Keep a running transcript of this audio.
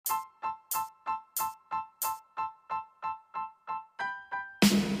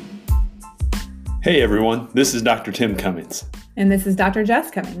Hey everyone, this is Dr. Tim Cummings. And this is Dr. Jess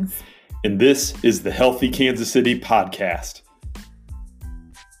Cummings. And this is the Healthy Kansas City podcast.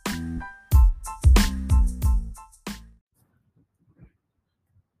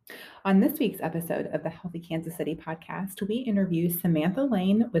 On this week's episode of the Healthy Kansas City podcast, we interview Samantha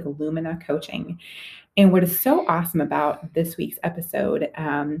Lane with Lumina Coaching. And what is so awesome about this week's episode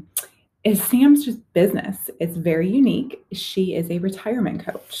is Sam's just business. It's very unique. She is a retirement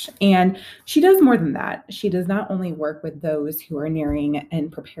coach, and she does more than that. She does not only work with those who are nearing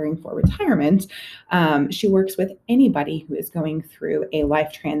and preparing for retirement. She works with anybody who is going through a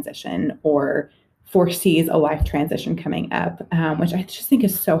life transition or foresees a life transition coming up, which I just think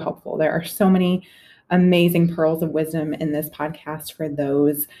is so helpful. There are so many amazing pearls of wisdom in this podcast for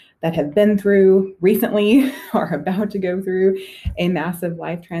those that have been through recently or about to go through a massive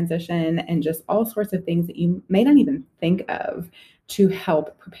life transition, and just all sorts of things that you may not even think of to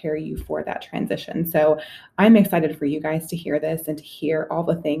help prepare you for that transition. So I'm excited for you guys to hear this and to hear all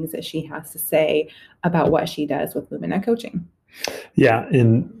the things that she has to say about what she does with Lumina Coaching. Yeah,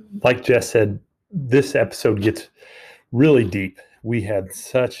 and like Jess said, this episode gets really deep. We had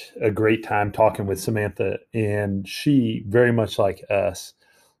such a great time talking with Samantha, and she, very much like us,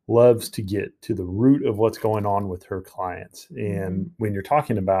 loves to get to the root of what's going on with her clients. And when you're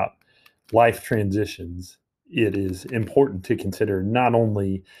talking about life transitions, it is important to consider not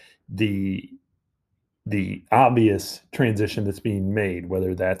only the obvious transition that's being made,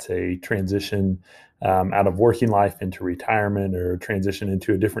 whether that's a transition out of working life into retirement, or a transition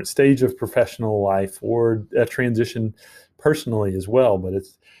into a different stage of professional life, or a transition personally as well. But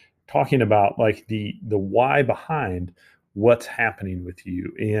it's talking about like the why behind what's happening with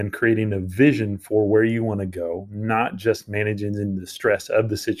you, and creating a vision for where you want to go, not just managing in the stress of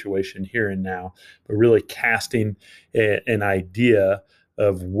the situation here and now, but really casting an idea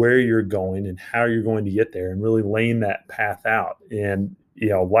of where you're going and how you're going to get there, and really laying that path out. And, you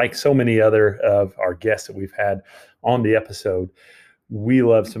know, like so many other of our guests that we've had on the episode, we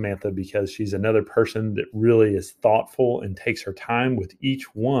love Samantha because she's another person that really is thoughtful and takes her time with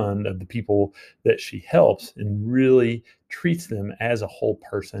each one of the people that she helps, and really treats them as a whole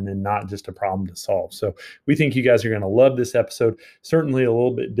person and not just a problem to solve. So we think you guys are going to love this episode. Certainly a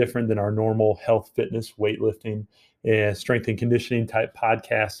little bit different than our normal health, fitness, weightlifting, and strength and conditioning type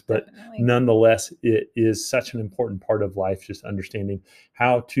podcast, but nonetheless, it is such an important part of life, just understanding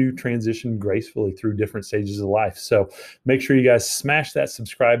how to transition gracefully through different stages of life. So make sure you guys smash that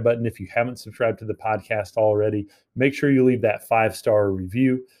subscribe button. If you haven't subscribed to the podcast already, make sure you leave that 5-star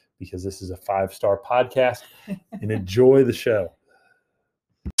review, because this is a 5-star podcast, and enjoy the show.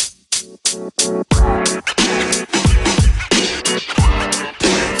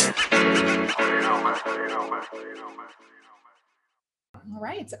 All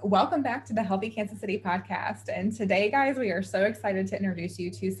right. Welcome back to the Healthy Kansas City podcast. And today, guys, we are so excited to introduce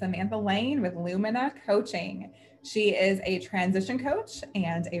you to Samantha Lane with Lumina Coaching. She is a transition coach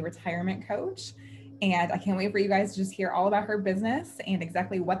and a retirement coach. And I can't wait for you guys to just hear all about her business and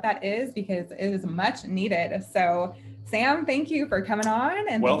exactly what that is, because it is much needed. So Sam, thank you for coming on,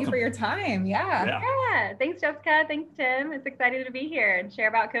 and Welcome. Thank you for your time. Yeah. Thanks, Jessica. Thanks, Tim. It's exciting to be here and share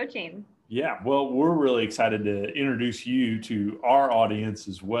about coaching. Yeah, well, we're really excited to introduce you to our audience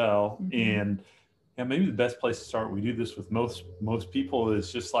as well. And maybe the best place to start, we do this with most people, is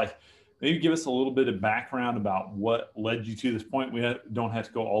just like, maybe give us a little bit of background about what led you to this point. We don't have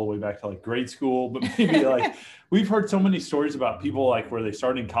to go all the way back to like grade school, but maybe like we've heard so many stories about people like where they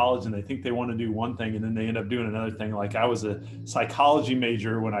start in college and they think they want to do one thing and then they end up doing another thing. Like I was a psychology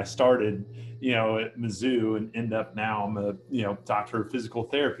major when I started, at Mizzou, and end up now I'm a, doctor of physical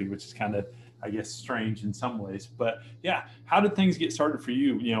therapy, which is kind of, I guess, strange in some ways. But yeah, how did things get started for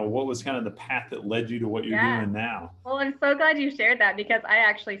you? What was kind of the path that led you to what you're doing now? Well, I'm so glad you shared that, because I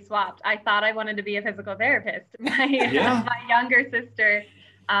actually swapped. I thought I wanted to be a physical therapist. My younger sister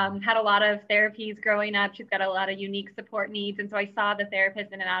had a lot of therapies growing up. She's got a lot of unique support needs. And so I saw the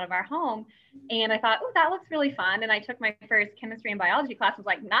therapist in and out of our home. And I thought, oh, that looks really fun. And I took my first chemistry and biology class. Was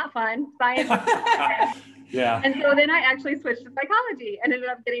like, not fun. Science. Yeah. And so then I actually switched to psychology and ended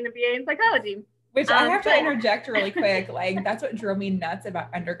up getting a BA in psychology. Which I have to interject really quick. Like, that's what drove me nuts about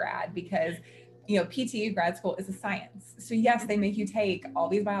undergrad, because PT grad school is a science. So yes, they make you take all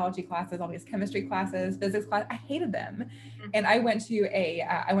these biology classes, all these chemistry classes, physics class. I hated them. And I went to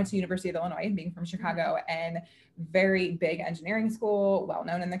University of Illinois, being from Chicago, and very big engineering school, well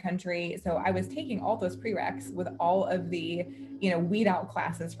known in the country. So I was taking all those prereqs with all of the weed out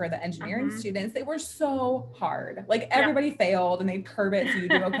classes for the engineering students. They were so hard. Like everybody failed and they pervit, so you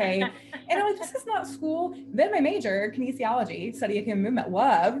do okay. And I'm like, this is not school. Then my major, kinesiology, study of human movement,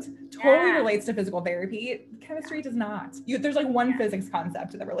 loved, totally relates to physical therapy. Chemistry does not. There's like one physics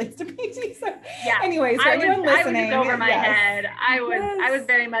concept that relates to PT. So anyways, for anyone listening, I was over my head. I was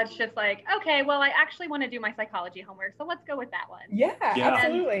very much just like, okay, well, I actually want to do my psychology homework, so let's go with that one. Yeah,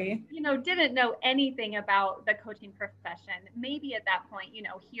 absolutely. And, didn't know anything about the coaching profession. Maybe at that point,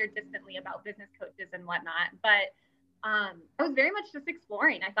 hear distantly about business coaches and whatnot, but I was very much just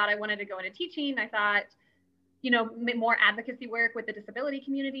exploring. I thought I wanted to go into teaching. I thought, more advocacy work with the disability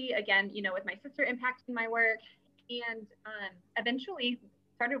community, again, with my sister impacting my work, and eventually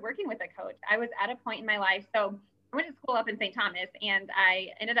started working with a coach. I was at a point in my life. So I went to school up in St. Thomas, and I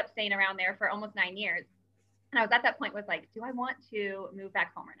ended up staying around there for almost 9 years. And I was at that point was like, do I want to move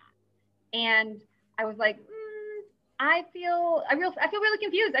back home or not? And I was like, I feel really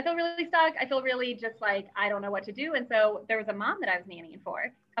confused. I feel really stuck. I feel really just like, I don't know what to do. And so there was a mom that I was nannying for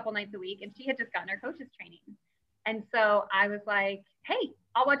a couple nights a week, and she had just gotten her coach's training. And so I was like, hey,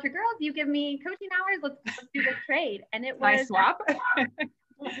 I'll watch your girls. You give me coaching hours. Let's do this trade. And it was nice swap. It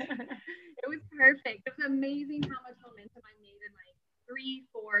was perfect. It was amazing how much momentum I made in like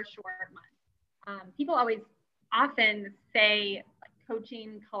 3-4 short months. People often say like,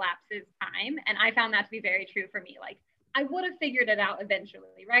 coaching collapses time. And I found that to be very true for me. Like I would have figured it out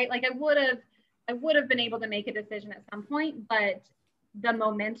eventually, right? Like I would have been able to make a decision at some point, but the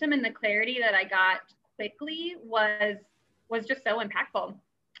momentum and the clarity that I got quickly was just so impactful.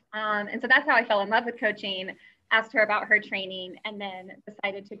 And so that's how I fell in love with coaching, asked her about her training, and then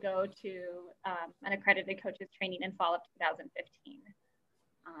decided to go to an accredited coaches training in fall of 2015.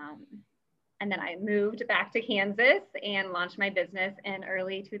 And then I moved back to Kansas and launched my business in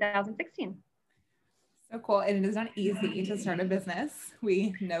early 2016. So cool. And it is not easy to start a business.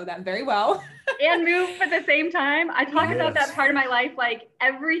 We know that very well. And move at the same time. I talk about that part of my life, like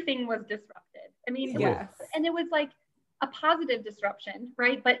everything was disrupted. I mean, it was like a positive disruption,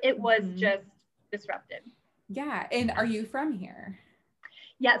 right? But it was just disrupted. Yeah. And are you from here?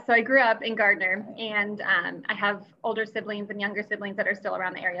 Yeah, so I grew up in Gardner, and I have older siblings and younger siblings that are still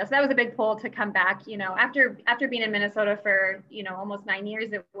around the area. So that was a big pull to come back. After being in Minnesota for almost 9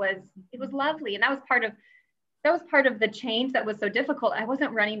 years, it was lovely, and that was part of the change that was so difficult. I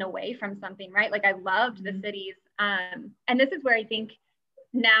wasn't running away from something, right? Like I loved the cities, and this is where I think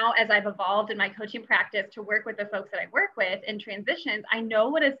now, as I've evolved in my coaching practice to work with the folks that I work with in transitions, I know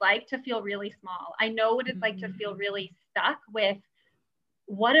what it's like to feel really small. I know what it's like to feel really stuck with,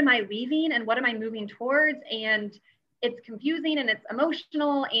 what am I leaving and what am I moving towards? And it's confusing and it's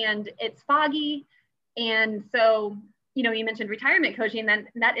emotional and it's foggy. And so, you mentioned retirement coaching, then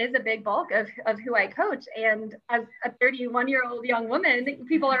that is a big bulk of who I coach. And as a 31-year-old young woman,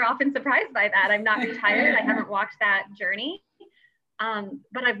 people are often surprised by that. I'm not retired. I haven't walked that journey.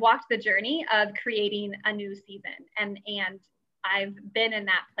 But I've walked the journey of creating a new season. And I've been in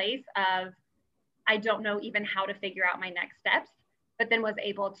that place of, I don't know even how to figure out my next steps, but then was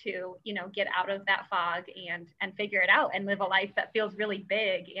able to, get out of that fog and figure it out and live a life that feels really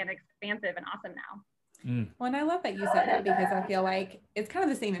big and expansive and awesome now. Well, and I love that you said that, because I feel like it's kind of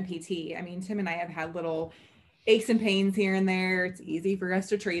the same in PT. I mean, Tim and I have had little aches and pains here and there. It's easy for us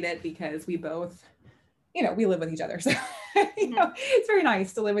to treat it because we both, we live with each other. So, it's very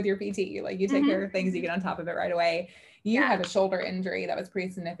nice to live with your PT. Like you take care of things, you get on top of it right away. You had a shoulder injury that was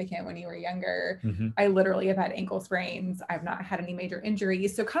pretty significant when you were younger. I literally have had ankle sprains. I've not had any major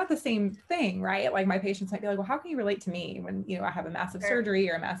injuries. So kind of the same thing, right? Like my patients might be like, well, how can you relate to me when, I have a massive surgery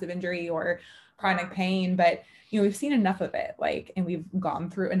or a massive injury or chronic pain? But, we've seen enough of it, and we've gone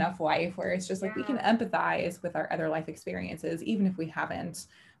through enough life where it's just like, we can empathize with our other life experiences, even if we haven't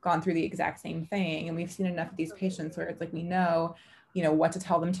gone through the exact same thing. And we've seen enough of these patients where it's like, we know, what to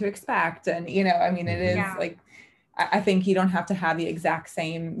tell them to expect. And, it is like, I think you don't have to have be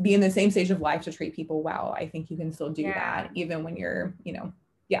in the same stage of life to treat people well. I think you can still do that even when you're,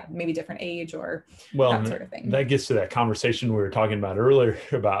 maybe different age or that sort of thing. That gets to that conversation we were talking about earlier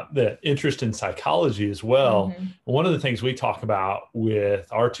about the interest in psychology as well. One of the things we talk about with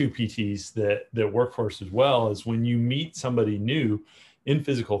our two PTs that work for us as well is when you meet somebody new in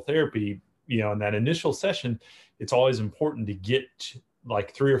physical therapy, in that initial session, it's always important to get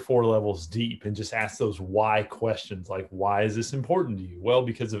like 3 or 4 levels deep and just ask those why questions. Like, why is this important to you? Well,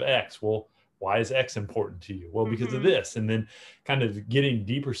 because of X. Well, why is X important to you? Well, because of this. And then kind of getting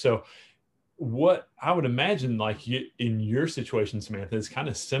deeper. So what I would imagine, like in your situation, Samantha, is kind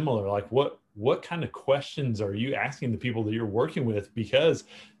of similar. Like what kind of questions are you asking the people that you're working with? Because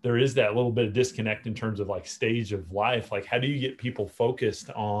there is that little bit of disconnect in terms of like stage of life. Like, how do you get people focused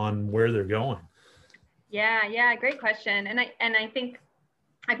on where they're going? Yeah, great question. And I think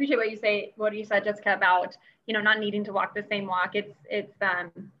I appreciate what you said, Jessica, about, not needing to walk the same walk.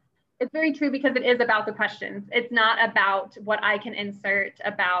 It's very true, because it is about the questions. It's not about what I can insert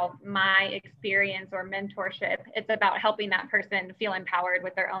about my experience or mentorship. It's about helping that person feel empowered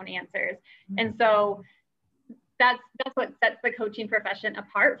with their own answers. And so that's what sets the coaching profession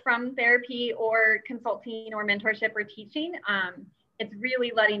apart from therapy or consulting or mentorship or teaching. It's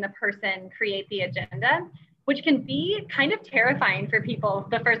really letting the person create the agenda, which can be kind of terrifying for people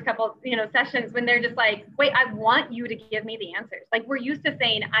the first couple, sessions, when they're just like, wait, I want you to give me the answers. Like, we're used to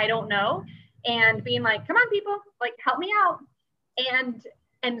saying, I don't know, and being like, come on, people, like, help me out.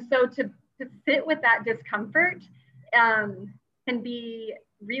 And so to sit with that discomfort can be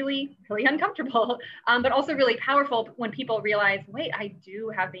really, really uncomfortable, but also really powerful when people realize, wait, I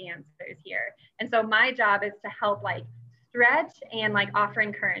do have the answers here. And so my job is to help stretch and offer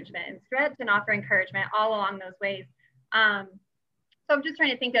encouragement, and stretch and offer encouragement all along those ways. So I'm just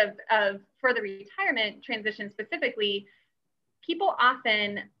trying to think of for the retirement transition specifically, people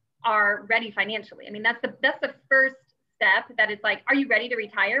often are ready financially. I mean, that's the first step, that it's like, are you ready to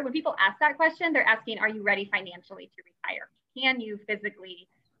retire? When people ask that question, they're asking, are you ready financially to retire? Can you physically,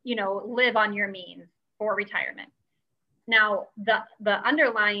 live on your means for retirement? Now, the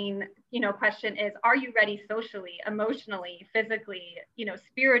underlying, question is, are you ready socially, emotionally, physically,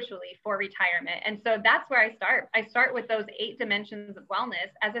 spiritually for retirement? And so that's where I start. I start with those 8 dimensions of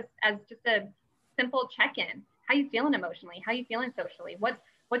wellness as just a simple check-in. How you feeling emotionally? How you feeling socially?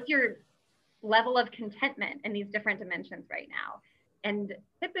 What's your level of contentment in these different dimensions right now? And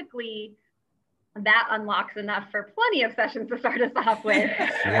typically that unlocks enough for plenty of sessions to start us off with.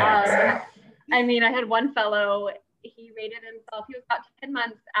 I mean, I had one fellow, he rated himself, he was about 10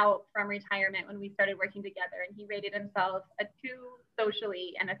 months out from retirement when we started working together, and he rated himself a 2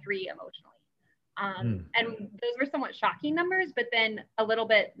 socially and a 3 emotionally. And those were somewhat shocking numbers, but then a little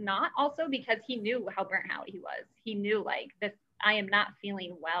bit not, also because he knew how burnt out he was. He knew, like, this, I am not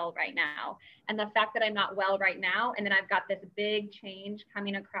feeling well right now. And the fact that I'm not well right now, and then I've got this big change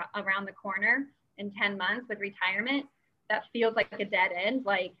coming around the corner in 10 months with retirement, that feels like a dead end.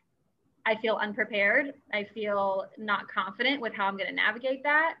 Like, I feel unprepared. I feel not confident with how I'm going to navigate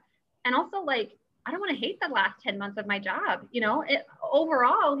that. And also, like, I don't want to hate the last 10 months of my job.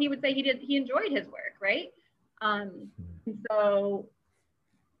 Overall, he would say he enjoyed his work, right? So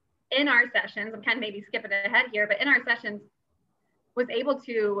in our sessions, I'm kind of maybe skipping ahead here, but in our sessions, was able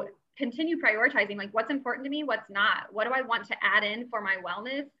to continue prioritizing, like, what's important to me, what's not, what do I want to add in for my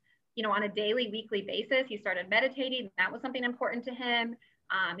wellness, on a daily, weekly basis. He started meditating. That was something important to him.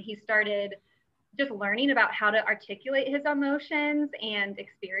 He started just learning about how to articulate his emotions and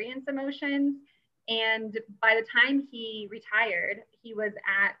experience emotions. And by the time he retired, he was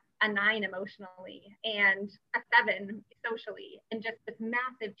at a 9 emotionally and a 7 socially, and just this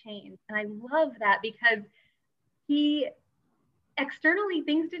massive change. And I love that, because externally,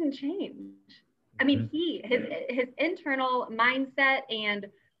 things didn't change. I mean, his internal mindset and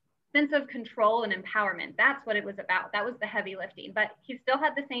sense of control and empowerment, that's what it was about. That was the heavy lifting. But he still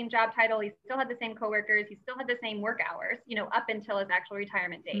had the same job title. He still had the same coworkers. He still had the same work hours, up until his actual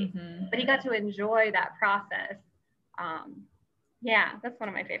retirement date. But he got to enjoy that process. That's one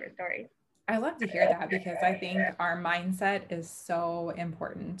of my favorite stories. I love to hear that, because I think our mindset is so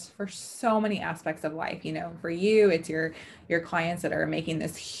important for so many aspects of life. For you, it's your clients that are making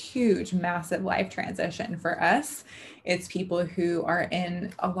this huge, massive life transition. For us, it's people who are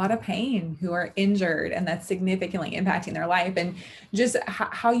in a lot of pain, who are injured, and that's significantly impacting their life. And just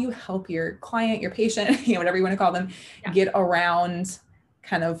how you help your client, your patient, whatever you want to call them, get around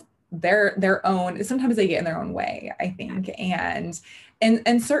kind of their own, sometimes they get in their own way, I think. And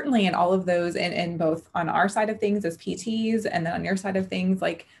certainly in all of those, and both on our side of things as PTs, and then on your side of things,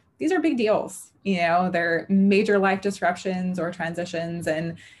 like, these are big deals, they're major life disruptions or transitions.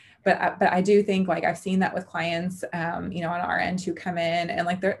 But I do think, like, I've seen that with clients, on our end, who come in and,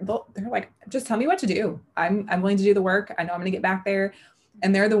 like, they're like, just tell me what to do. I'm willing to do the work. I know I'm going to get back there.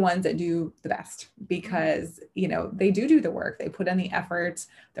 And they're the ones that do the best because, you know, they do the work. They put in the effort.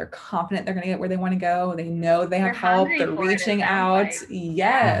 They're confident they're going to get where they want to go. They know they have help. They're reaching out. Like.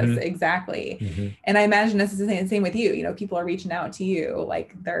 Yes, exactly. And I imagine this is the same with you. You know, people are reaching out to you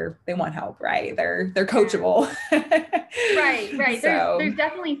like they want help, right? They're coachable. Right. So, there's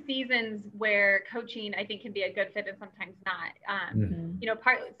definitely seasons where coaching, I think, can be a good fit and sometimes not. You know,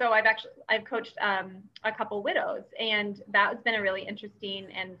 so I've coached a couple widows, and that's been a really interesting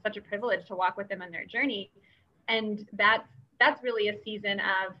and such a privilege to walk with them on their journey. And that's really a season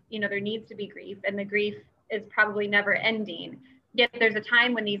of, you know, there needs to be grief, and the grief is probably never ending. Yet there's a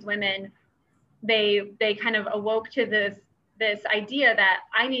time when these women, they kind of awoke to this idea that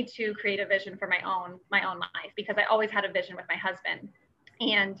I need to create a vision for my own life, because I always had a vision with my husband.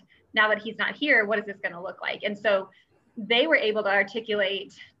 And now that he's not here, what is this going to look like? And so they were able to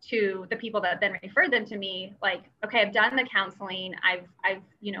articulate to the people that then referred them to me, like, okay, I've done the counseling, I've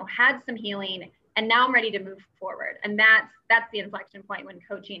you know, had some healing, and now I'm ready to move forward. And that's the inflection point when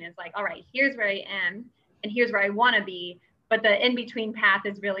coaching is like, all right, here's where I am and here's where I want to be, but the in-between path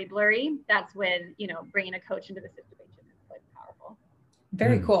is really blurry. That's when, you know, bringing a coach into the situation is quite powerful.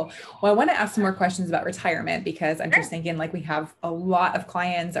 Very cool. Well, I want to ask some more questions about retirement, because I'm just thinking, like, we have a lot of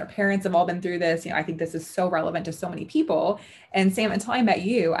clients, our parents have all been through this. You know, I think this is so relevant to so many people. And Sam, until I met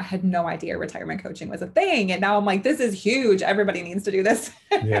you, I had no idea retirement coaching was a thing. And now I'm like, this is huge. Everybody needs to do this.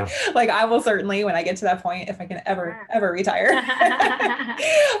 Yeah. Like, I will certainly, when I get to that point, if I can ever retire,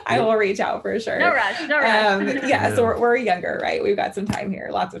 I will reach out for sure. No rush. So we're younger, right? We've got some time here,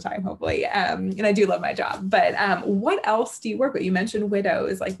 lots of time, hopefully. And I do love my job, but what else do you work with? You mentioned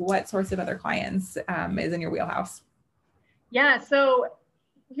widows. Like, what sorts of other clients is in your wheelhouse? Yeah. So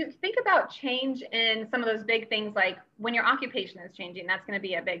you think about change in some of those big things, like when your occupation is changing, that's going to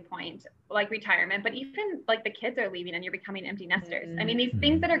be a big point, like retirement, but even like the kids are leaving and you're becoming empty nesters. I mean, these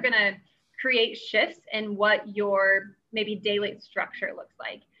things that are going to create shifts in what your maybe daily structure looks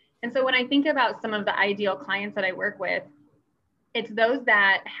like. And so when I think about some of the ideal clients that I work with, it's those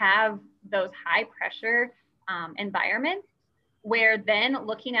that have those high pressure environments, where then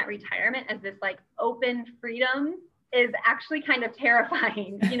looking at retirement as this like open freedom is actually kind of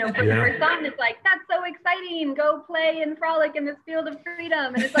terrifying. You know, for some, it's like, that's so exciting, go play and frolic in this field of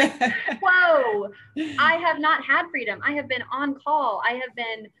freedom. And it's like, whoa, I have not had freedom. I have been on call. I have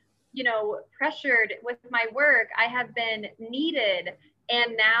been, you know, pressured with my work. I have been needed.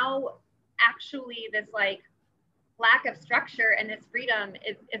 And now actually this like lack of structure and this freedom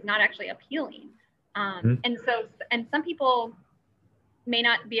is not actually appealing. And some people may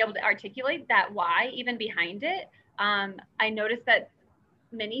not be able to articulate that why even behind it. I noticed that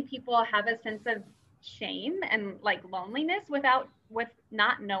many people have a sense of shame and like loneliness with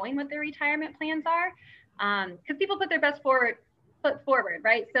not knowing what their retirement plans are. Because people put their best foot forward,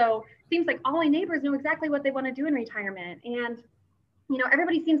 right? So it seems like all my neighbors know exactly what they want to do in retirement. And, you know,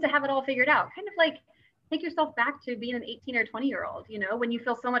 everybody seems to have it all figured out. Kind of like take yourself back to being an 18 or 20-year-old, you know, when you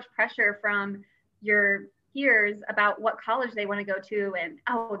feel so much pressure from your peers about what college they want to go to, and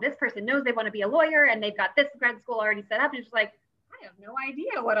oh, this person knows they want to be a lawyer and they've got this grad school already set up, and it's just like, I have no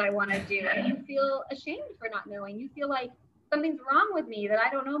idea what I want to do. And you feel ashamed for not knowing. You feel like something's wrong with me, that I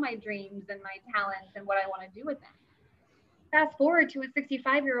don't know my dreams and my talents and what I want to do with them. Fast forward to a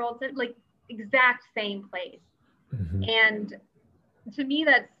 65-year-old, like exact same place. And to me,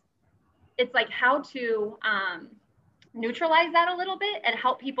 it's like how to neutralize that a little bit and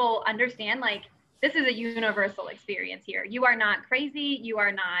help people understand, like, this is a universal experience here. You are not crazy. You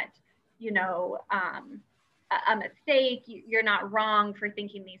are not, you know, a mistake. You're not wrong for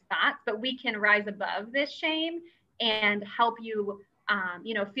thinking these thoughts, but we can rise above this shame and help you,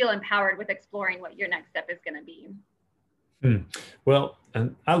 you know, feel empowered with exploring what your next step is going to be. Well,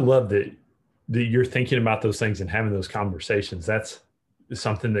 and I love that you're thinking about those things and having those conversations. That's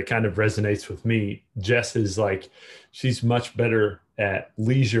something that kind of resonates with me. Jess is like, she's much better at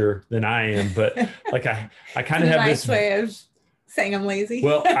leisure than I am, but like I kind of have nice this way of saying I'm lazy.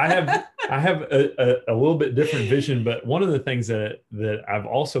 Well, I have a little bit different vision, but one of the things that I've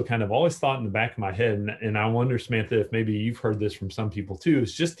also kind of always thought in the back of my head, and I wonder, Samantha, if maybe you've heard this from some people too,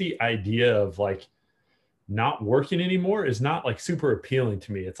 is just the idea of like not working anymore is not like super appealing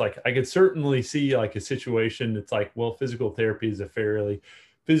to me. It's like, I could certainly see like a situation. It's like, well, physical therapy is a fairly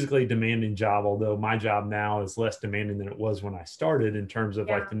physically demanding job, although my job now is less demanding than it was when I started in terms of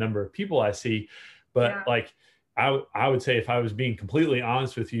like the number of people I see. But like, I would say, if I was being completely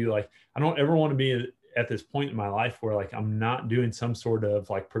honest with you, like, I don't ever want to be at this point in my life where like I'm not doing some sort of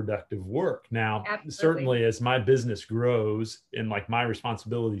like productive work. Now, certainly as my business grows and like my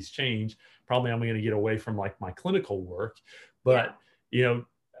responsibilities change, probably I'm going to get away from like my clinical work. But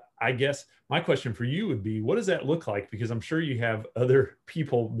I guess my question for you would be, what does that look like? Because I'm sure you have other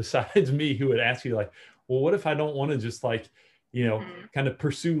people besides me who would ask you like, well, what if I don't want to just like, kind of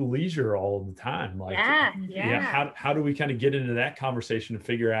pursue leisure all of the time? Like, how do we kind of get into that conversation and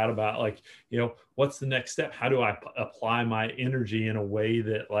figure out about like, what's the next step? How do I apply my energy in a way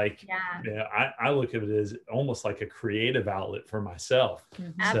that like, I look at it as almost like a creative outlet for myself.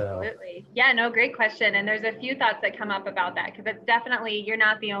 Absolutely. Yeah, no, great question. And there's a few thoughts that come up about that, because it's definitely, you're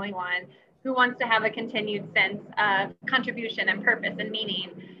not the only one who wants to have a continued sense of contribution and purpose and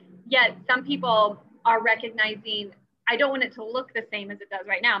meaning. Yet some people are recognizing, I don't want it to look the same as it does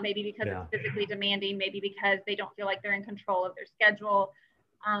right now, maybe because it's physically demanding, maybe because they don't feel like they're in control of their schedule.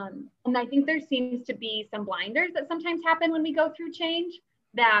 And I think there seems to be some blinders that sometimes happen when we go through change,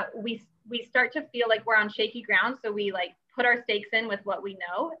 that we start to feel like we're on shaky ground. So we like put our stakes in with what we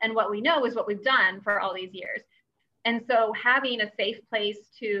know, and what we know is what we've done for all these years. And so having a safe place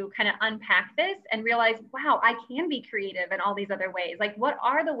to kind of unpack this and realize, wow, I can be creative in all these other ways. Like, what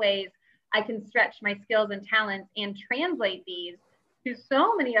are the ways I can stretch my skills and talents and translate these to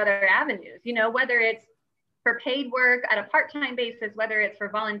so many other avenues, whether it's for paid work at a part-time basis, whether it's for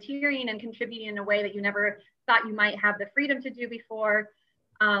volunteering and contributing in a way that you never thought you might have the freedom to do before.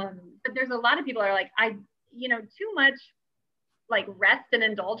 But there's a lot of people that are like, too much like rest and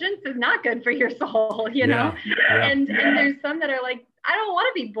indulgence is not good for your soul, And there's some that are like, I don't want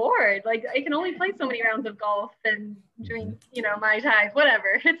to be bored. Like, I can only play so many rounds of golf and drink, Mai Tais,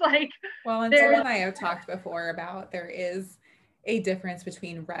 whatever. It's like, well, and Sarah and I have talked before about there is a difference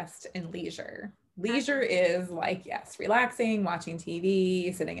between rest and leisure. Leisure is like, yes, relaxing, watching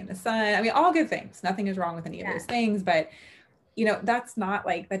TV, sitting in the sun. I mean, all good things. Nothing is wrong with any of those things, but that's not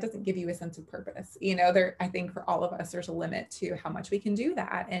like, that doesn't give you a sense of purpose. I think for all of us, there's a limit to how much we can do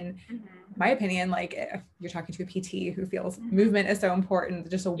that. And my opinion, like if you're talking to a PT who feels movement is so important,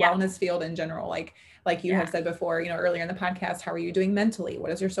 just a wellness field in general, like you have said before, earlier in the podcast, how are you doing mentally?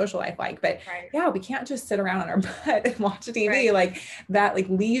 What is your social life like? But we can't just sit around on our butt and watch TV like that. Like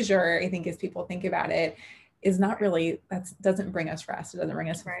leisure, I think as people think about it, is not really, doesn't bring us rest. It doesn't bring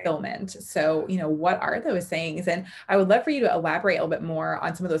us fulfillment. So, what are those things? And I would love for you to elaborate a little bit more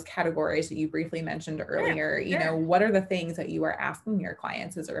on some of those categories that you briefly mentioned earlier. What are the things that you are asking your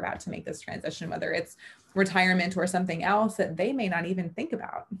clients as they're about to make this transition, whether it's retirement or something else that they may not even think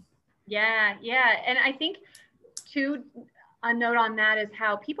about? Yeah. And I think a note on that is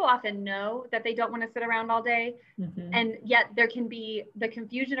how people often know that they don't want to sit around all day. And yet there can be the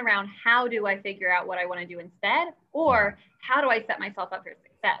confusion around, how do I figure out what I want to do instead? Or how do I set myself up for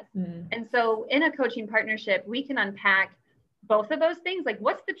success? And so in a coaching partnership, we can unpack both of those things. Like,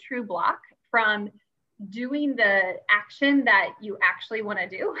 what's the true block from doing the action that you actually want to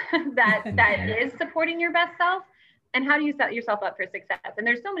do that is supporting your best self? And how do you set yourself up for success? And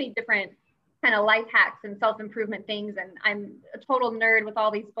there's so many different kind of life hacks and self-improvement things. And I'm a total nerd with all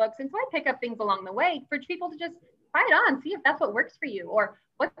these books. And so I pick up things along the way for people to just try it on, see if that's what works for you, or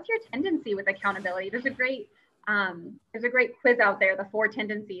what's your tendency with accountability. There's a great quiz out there, the 4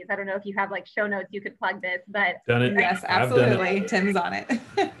 tendencies. I don't know if you have like show notes, you could plug this, but done it. Yes, absolutely. Tim's on it.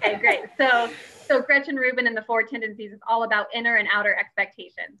 Okay, great. So Gretchen Rubin and the 4 tendencies is all about inner and outer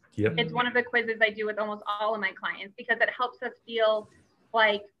expectations. It's one of the quizzes I do with almost all of my clients, because it helps us feel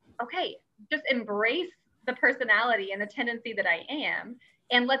like, okay, just embrace the personality and the tendency that I am,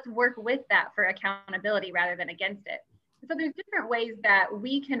 and let's work with that for accountability rather than against it. So there's different ways that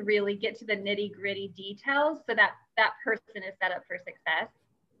we can really get to the nitty gritty details so that that person is set up for success.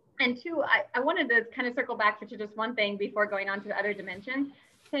 And 2, I wanted to kind of circle back to just one thing before going on to the other dimension.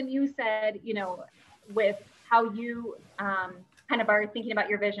 Tim, you said, with how you kind of are thinking about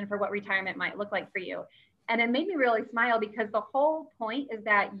your vision for what retirement might look like for you. And it made me really smile, because the whole point is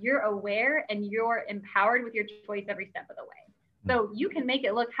that you're aware and you're empowered with your choice every step of the way. So you can make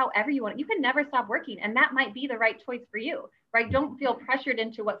it look however you want. You can never stop working, and that might be the right choice for you, right? Don't feel pressured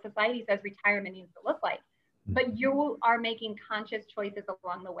into what society says retirement needs to look like, but you are making conscious choices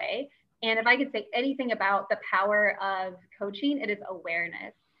along the way. And if I could say anything about the power of coaching, it is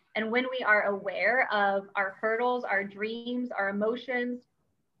awareness. And when we are aware of our hurdles, our dreams, our emotions,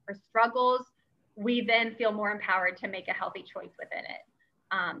 our struggles, we then feel more empowered to make a healthy choice within it.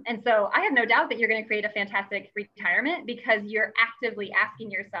 And so I have no doubt that you're going to create a fantastic retirement, because you're actively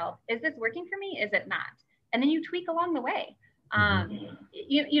asking yourself, is this working for me? Is it not? And then you tweak along the way.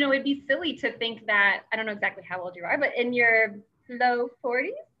 It'd be silly to think that, I don't know exactly how old you are, but in your low 40s,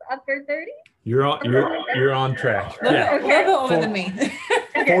 upper 30s? You're on track. Yeah. Okay. A little older than me.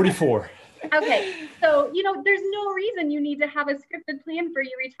 44. Okay. So, there's no reason you need to have a scripted plan for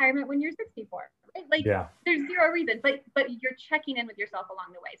your retirement when you're 64. Right? Like there's zero reason, but you're checking in with yourself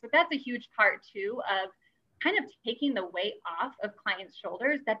along the way. So that's a huge part too of kind of taking the weight off of clients'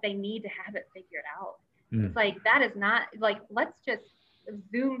 shoulders that they need to have it figured out. It's like, that is not like, let's just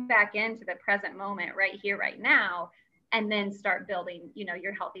zoom back into the present moment right here, right now, and then start building,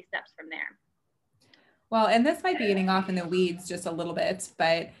 your healthy steps from there. Well, and this might be getting off in the weeds just a little bit, but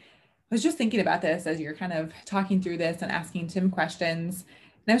I was just thinking about this as you're kind of talking through this and asking Tim questions.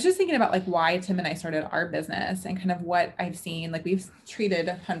 And I was just thinking about like why Tim and I started our business and kind of what I've seen. Like we've treated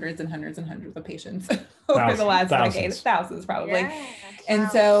hundreds and hundreds and hundreds of patients over the last decade, thousands probably. Yeah. And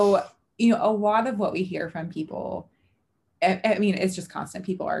so, a lot of what we hear from people, I mean, it's just constant.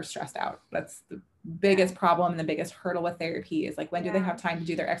 People are stressed out. That's the biggest problem and the biggest hurdle with therapy is like, when do they have time to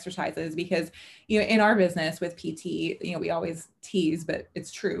do their exercises? Because, in our business with PT, we always tease, but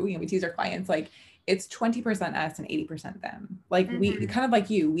it's true. We tease our clients, like it's 20% us and 80% them. Like we kind of like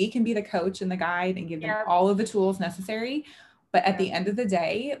we can be the coach and the guide and give them all of the tools necessary. But at the end of the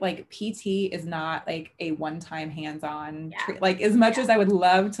day, like PT is not like a one-time hands-on, like as much as I would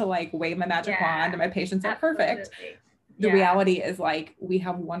love to like wave my magic wand and my patients are perfect. The reality is like, we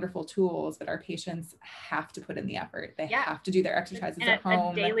have wonderful tools, but our patients have to put in the effort. They have to do their exercises at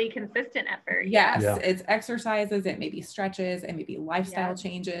home. A daily consistent effort. Yes. It's exercises. It may be stretches. It may be lifestyle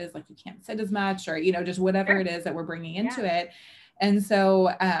changes. Like you can't sit as much or, just whatever it is that we're bringing into it. And so,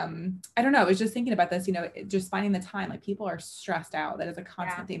 I don't know, I was just thinking about this, just finding the time, like people are stressed out. That is a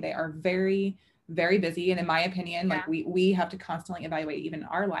constant thing. They are very, very busy. And in my opinion, like we have to constantly evaluate even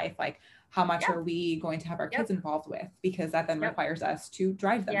our life, like how much are we going to have our kids involved with? Because that then requires us to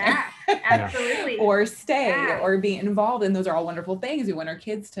drive them there. Absolutely. Or stay or be involved. And those are all wonderful things. We want our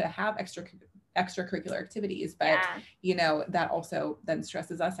kids to have extracurricular activities, but that also then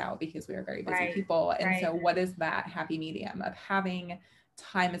stresses us out because we are very busy people. And so what is that happy medium of having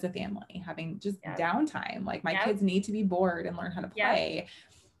time as a family, having just downtime? Like my kids need to be bored and learn how to play.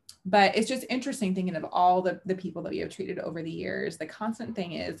 But it's just interesting thinking of all the people that we have treated over the years. The constant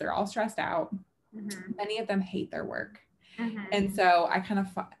thing is they're all stressed out. Many of them hate their work. And so I kind of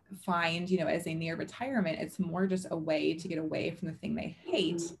find, as a near retirement, it's more just a way to get away from the thing they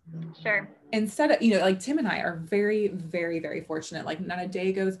hate. Sure. Instead of, like Tim and I are very, very, very fortunate. Like not a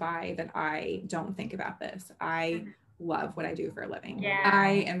day goes by that I don't think about this. I love what I do for a living.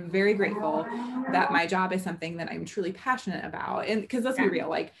 I am very grateful that my job is something that I'm truly passionate about. And because let's be real,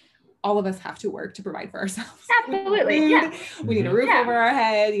 like all of us have to work to provide for ourselves. Absolutely. We need a roof over our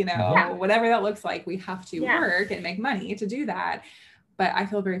head, whatever that looks like, we have to work and make money to do that. But I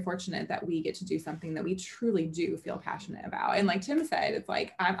feel very fortunate that we get to do something that we truly do feel passionate about. And like Tim said, it's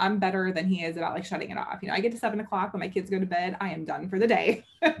like, I'm better than he is about like shutting it off. I get to 7 o'clock when my kids go to bed, I am done for the day.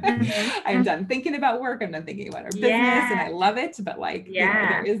 I am done thinking about work. I'm done thinking about our business and I love it. But like,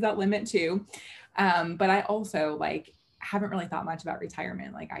 there is that limit too. But I also like, haven't really thought much about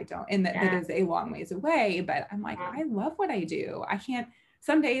retirement. Like I don't, and that is a long ways away, but I'm like, I love what I do. I can't,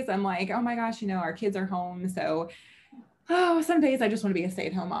 some days I'm like, oh my gosh, our kids are home. So, some days I just want to be a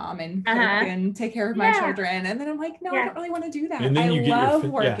stay-at-home mom and cook and take care of my children. And then I'm like, no, I don't really want to do that. And then I love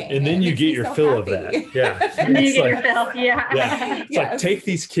working. And then you get your fill of that. And then you get your fill. It's like, take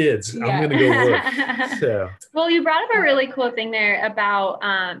these kids. I'm going to go work. So. Well, you brought up a really cool thing there about,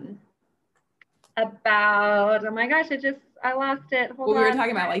 oh my gosh, I lost it. We were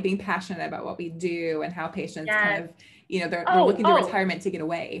talking about like being passionate about what we do and how patients kind of, they're looking to retirement to get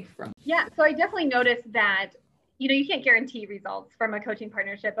away from. Yeah. So I definitely noticed that, you can't guarantee results from a coaching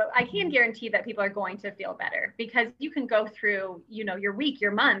partnership, but I can guarantee that people are going to feel better because you can go through, your week,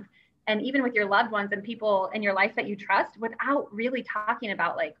 your month, and even with your loved ones and people in your life that you trust without really talking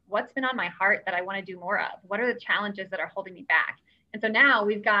about like, what's been on my heart that I want to do more of? What are the challenges that are holding me back? And so now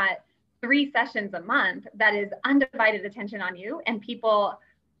we've got 3 sessions a month that is undivided attention on you, and people,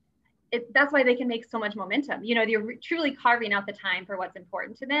 that's why they can make so much momentum. You're truly carving out the time for what's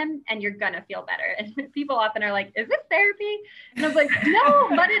important to them, and you're gonna feel better. And people often are like, is this therapy? And I was like, no,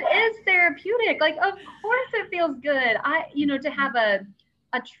 but it is therapeutic. Like, of course it feels good. To have a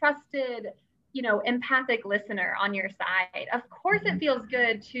trusted, empathic listener on your side. Of course it feels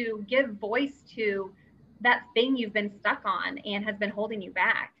good to give voice to that thing you've been stuck on and has been holding you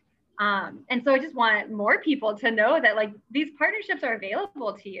back. And so I just want more people to know that like these partnerships are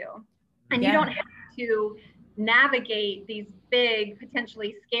available to you, and you don't have to navigate these big,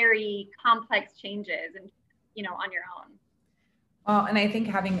 potentially scary, complex changes and, on your own. Well, and I think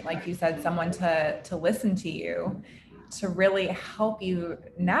having, like you said, someone to listen to you, to really help you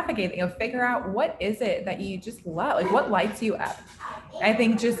navigate, figure out what is it that you just love, like what lights you up. I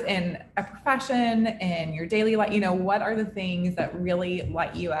think just in a profession, in your daily life, what are the things that really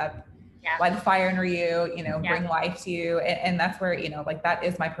light you up, light a fire under you, bring life to you. And that's where, like that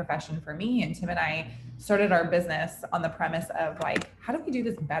is my profession for me. And Tim and I started our business on the premise of like, how do we do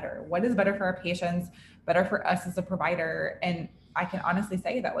this better? What is better for our patients, better for us as a provider? And I can honestly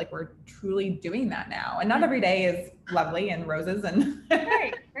say that like we're truly doing that now. And not every day is lovely and roses and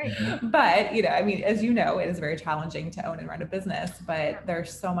right. But as you know, it is very challenging to own and run a business, but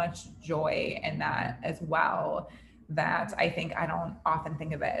there's so much joy in that as well that I think I don't often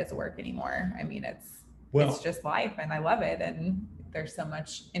think of it as work anymore. I mean, it's just life and I love it. And there's so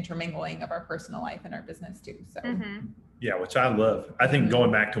much intermingling of our personal life and our business too. So yeah, which I love. I think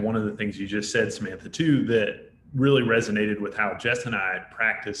going back to one of the things you just said, Samantha, too, that really resonated with how Jess and I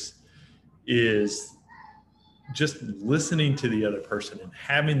practice is just listening to the other person and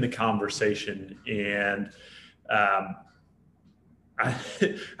having the conversation. And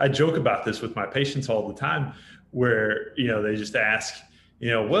I joke about this with my patients all the time where, they just ask,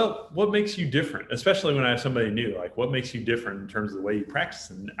 well, what makes you different? Especially when I have somebody new, like what makes you different in terms of the way you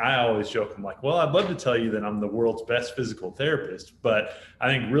practice? And I always joke, I'm like, well, I'd love to tell you that I'm the world's best physical therapist, but I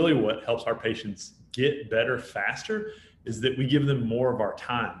think really what helps our patients get better faster is that we give them more of our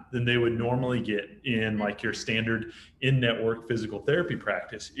time than they would normally get in like your standard in-network physical therapy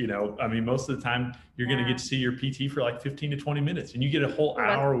practice. Most of the time you're going to get to see your PT for like 15 to 20 minutes and you get a whole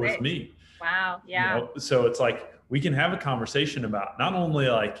hour with me. Wow. Yeah. So it's like, we can have a conversation about not only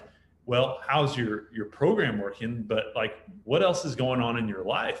like, well, how's your program working, but like what else is going on in your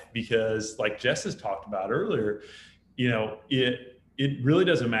life? Because like Jess has talked about earlier, it really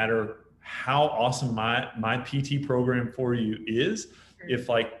doesn't matter how awesome my PT program for you is. If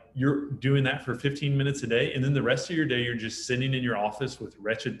like you're doing that for 15 minutes a day and then the rest of your day, you're just sitting in your office with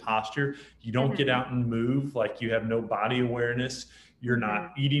wretched posture, you don't get out and move, like you have no body awareness, you're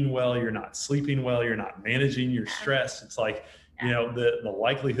not eating well, you're not sleeping well, you're not managing your stress. It's like, the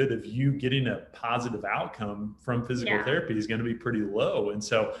likelihood of you getting a positive outcome from physical therapy is going to be pretty low. And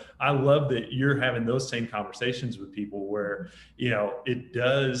so I love that you're having those same conversations with people where, it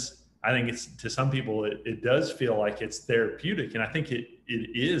does, I think it's, to some people, it does feel like it's therapeutic. And I think it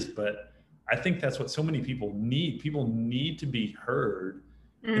is, but I think that's what so many people need. People need to be heard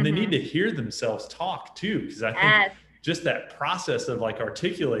and they need to hear themselves talk too. Because I think just that process of like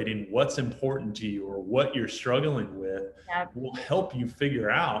articulating what's important to you or what you're struggling with will help you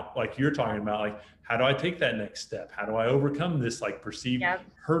figure out, like you're talking about, like, how do I take that next step? How do I overcome this like perceived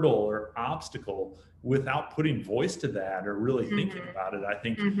hurdle or obstacle without putting voice to that or really thinking about it? I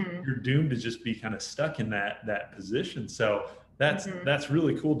think you're doomed to just be kind of stuck in that position. So that's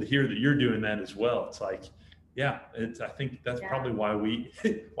really cool to hear that you're doing that as well. It's like, I think that's probably why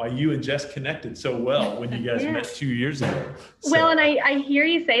you and Jess connected so well when you guys met 2 years ago. So. Well, and I hear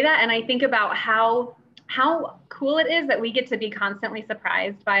you say that, and I think about how cool it is that we get to be constantly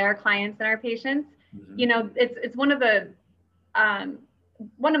surprised by our clients and our patients. It's one of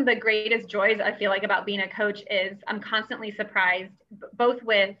the greatest joys I feel like about being a coach is I'm constantly surprised both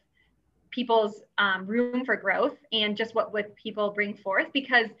with people's room for growth and just what people bring forth.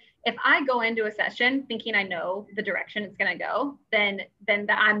 Because if I go into a session thinking I know the direction it's going to go, then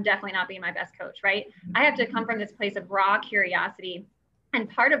I'm definitely not being my best coach, right? I have to come from this place of raw curiosity. And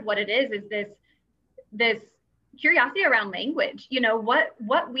part of what it is this curiosity around language.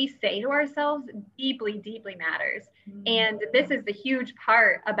 What we say to ourselves deeply, deeply matters. And this is the huge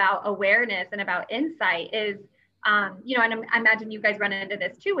part about awareness and about insight is, and I imagine you guys run into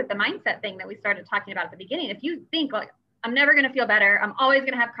this too with the mindset thing that we started talking about at the beginning. If you think like, I'm never going to feel better, I'm always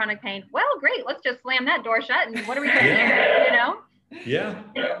going to have chronic pain. Well, great. Let's just slam that door shut. And what are we doing here? Yeah.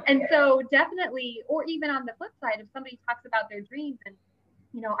 And so definitely, or even on the flip side, if somebody talks about their dreams and,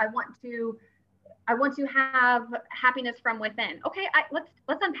 I want to have happiness from within. Okay. Let's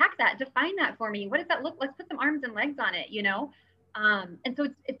unpack that. Define that for me. What does that look? Let's put some arms and legs on it, And so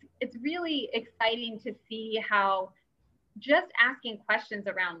it's really exciting to see how just asking questions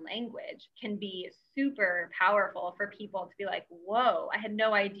around language can be super powerful for people to be like, whoa, I had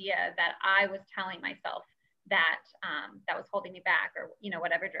no idea that I was telling myself that that was holding me back, or,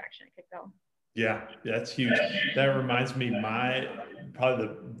 whatever direction it could go. Yeah, that's huge. That reminds me, probably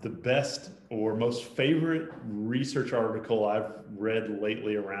the best or most favorite research article I've read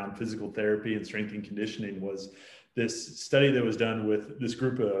lately around physical therapy and strength and conditioning was this study that was done with this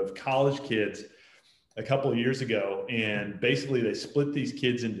group of college kids. a couple of years ago, and basically they split these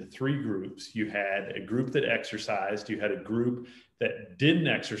kids into 3 groups. You had a group that exercised, you had a group that didn't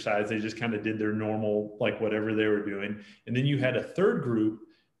exercise, they just kind of did their normal, like whatever they were doing. And then you had a third group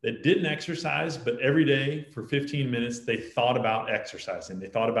that didn't exercise, but every day for 15 minutes, they thought about exercising. They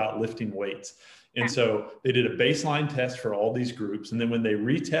thought about lifting weights. And so they did a baseline test for all these groups. And then when they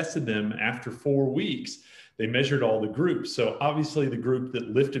retested them after 4 weeks, they measured all the groups. So obviously the group that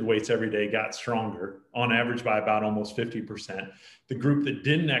lifted weights every day got stronger, on average by about almost 50%. The group that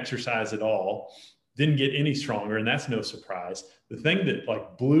didn't exercise at all didn't get any stronger, and that's no surprise. The thing that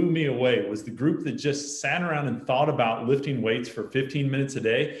like blew me away was the group that just sat around and thought about lifting weights for 15 minutes a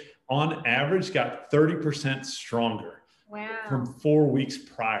day, on average got 30% stronger. Wow. From 4 weeks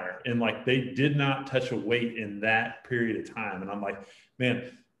prior. And like they did not touch a weight in that period of time. And I'm like,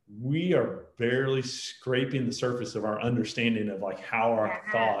 man, we are barely scraping the surface of our understanding of like how our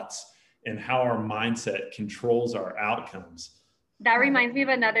thoughts and how our mindset controls our outcomes. That reminds me of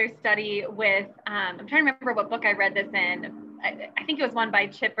another study with, I'm trying to remember what book I read this in. I think it was one by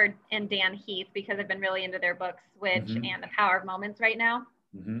Chipper and Dan Heath, because I've been really into their books, Switch and The Power of Moments right now.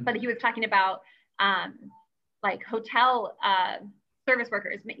 But he was talking about like hotel service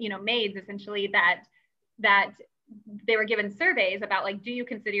workers, you know, maids essentially, that they were given surveys about like, do you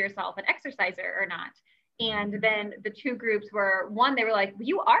consider yourself an exerciser or not? And then the 2 groups were, one, they were like,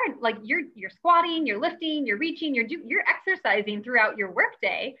 you are, like, you're squatting, you're lifting, you're reaching, you're exercising throughout your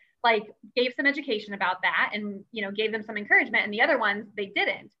workday, like gave some education about that and, you know, gave them some encouragement. And the other ones, they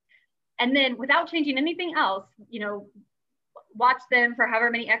didn't. And then without changing anything else, you know, watch them for however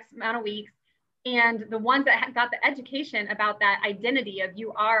many X amount of weeks. And the ones that got the education about that identity of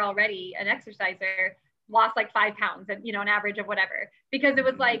you are already an exerciser lost like 5 pounds and, you know, an average of whatever, because it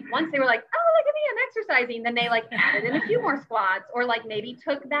was like, once they were like, oh, look at me, I'm exercising, then they like added in a few more squats, or like maybe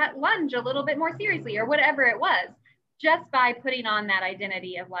took that lunge a little bit more seriously, or whatever it was, just by putting on that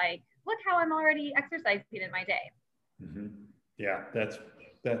identity of like, look how I'm already exercising in my day. Yeah,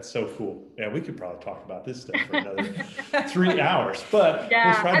 that's so cool. Yeah, we could probably talk about this stuff for another 3 hours, but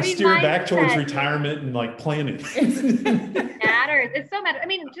we'll try to steer back towards retirement and like planning. Matters. It so matters. I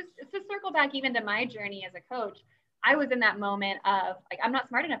mean, just to circle back even to my journey as a coach, I was in that moment of like, I'm not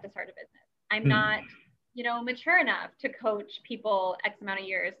smart enough to start a business. I'm not, you know, mature enough to coach people X amount of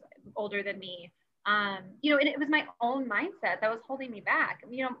years older than me. You know, and it was my own mindset that was holding me back.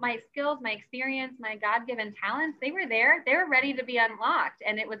 You know, my skills, my experience, my God-given talents, they were there. They were ready to be unlocked.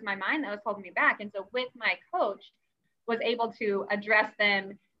 And it was my mind that was holding me back. And so with my coach, was able to address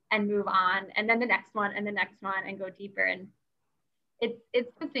them and move on. And then the next one and the next one and go deeper. And it's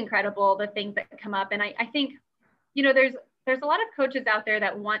just incredible, the things that come up. And I think, you know, there's a lot of coaches out there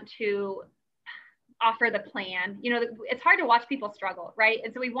that want to offer the plan. You know, it's hard to watch people struggle, right?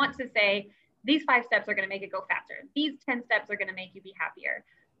 And so we want to say, these 5 steps are going to make it go faster. These 10 steps are going to make you be happier.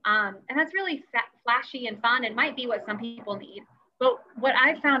 And that's really flashy and fun and might be what some people need. But what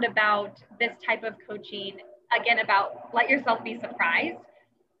I found about this type of coaching, again, about let yourself be surprised.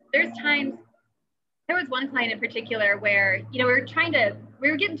 There was one client in particular where, you know,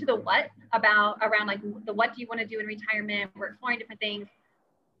 we were getting to the what around like the what do you want to do in retirement? We're exploring different things.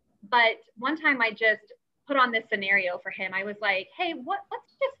 But one time I just put on this scenario for him. I was like, hey,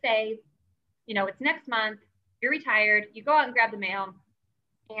 let's just say, you know, it's next month, you're retired, you go out and grab the mail,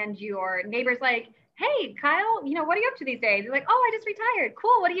 and your neighbor's like, hey, Kyle, you know, what are you up to these days? You're like, oh, I just retired.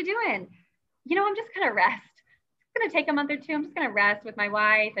 Cool. What are you doing? You know, I'm just going to rest. It's going to take a month or 2. I'm just going to rest with my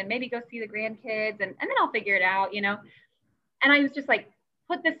wife and maybe go see the grandkids, and then I'll figure it out, you know? And I was just like,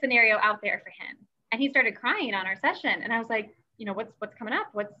 put this scenario out there for him. And he started crying on our session. And I was like, you know, what's coming up?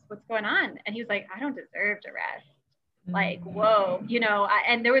 What's going on? And he was like, I don't deserve to rest. Like, whoa, you know,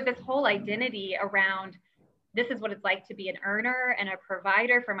 and there was this whole identity around, this is what it's like to be an earner and a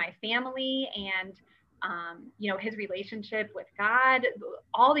provider for my family. And, you know, his relationship with God,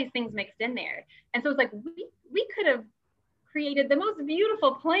 all these things mixed in there. And so it's like, we could have created the most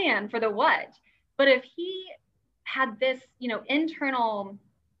beautiful plan for the what, but if he had this, you know, internal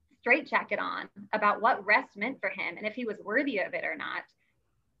straitjacket on about what rest meant for him, and if he was worthy of it or not,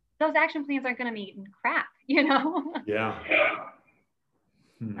 those action plans aren't going to be crap, you know? Yeah.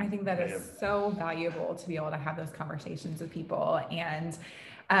 I think that is so valuable to be able to have those conversations with people. And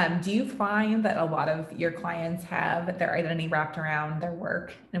do you find that a lot of your clients have their identity wrapped around their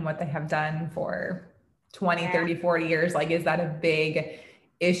work and what they have done for 20, 30, 40 years? Like, is that a big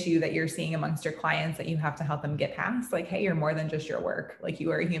issue that you're seeing amongst your clients that you have to help them get past? Like, hey, you're more than just your work. Like,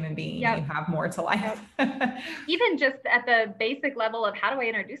 you are a human being. Yep. You have more to life. Yep. Even just at the basic level of, how do I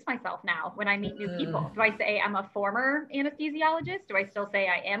introduce myself now when I meet new people? Do I say I'm a former anesthesiologist? Do I still say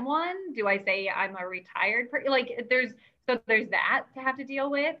I am one? Do I say I'm a retired like, there's that to have to deal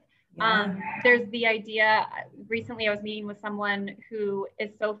with. Yeah. There's the idea, recently I was meeting with someone who is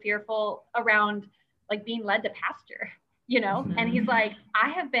so fearful around like being led to pasture, you know? Mm-hmm. And he's like,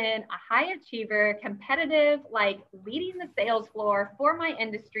 I have been a high achiever, competitive, like leading the sales floor for my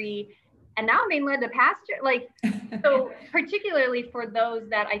industry. And now I'm being led to pasture. Like, so particularly for those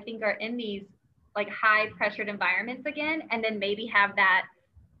that I think are in these like high pressured environments again, and then maybe have that,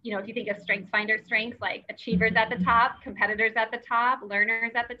 you know, if you think of StrengthsFinder strengths, like achievers at the top, competitors at the top,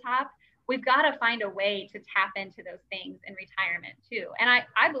 learners at the top, we've got to find a way to tap into those things in retirement too. And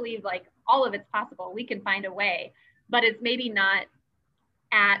I believe like all of it's possible. We can find a way, but it's maybe not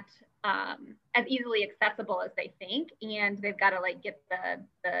at as easily accessible as they think. And they've got to like get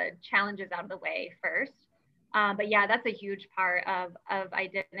the challenges out of the way first. But yeah, that's a huge part of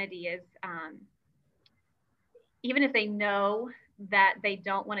identity is even if they know that they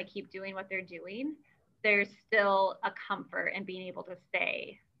don't want to keep doing what they're doing, there's still a comfort in being able to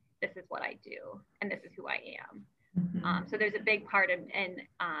say, this is what I do, and this is who I am. Mm-hmm. So there's a big part of, and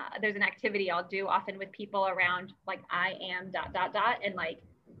there's an activity I'll do often with people around like, I am ... And like,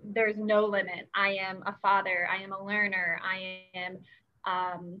 there's no limit. I am a father. I am a learner. I am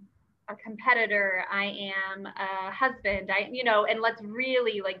a competitor. I am a husband. And let's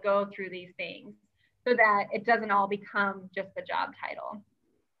really like go through these things so that it doesn't all become just the job title.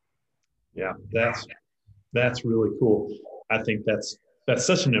 Yeah, that's really cool. I think that's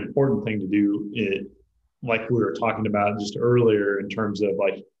such an important thing to do. Like we were talking about just earlier, in terms of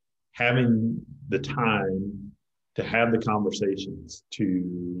like having the time to have the conversations,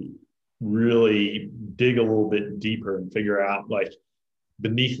 to really dig a little bit deeper and figure out like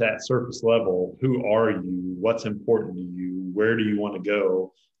beneath that surface level, who are you? What's important to you? Where do you want to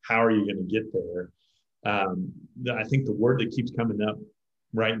go? How are you going to get there? I think the word that keeps coming up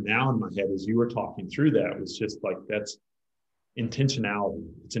right now in my head as you were talking through that was just like, that's intentionality.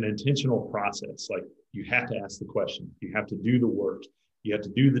 It's an intentional process. Like, you have to ask the question, you have to do the work, you have to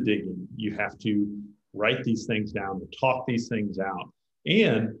do the digging, you have to write these things down, to talk these things out.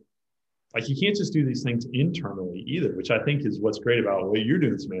 And like, you can't just do these things internally either, which I think is what's great about what you're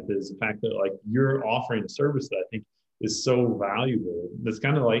doing, Samantha, is the fact that like you're offering a service that I think is so valuable. That's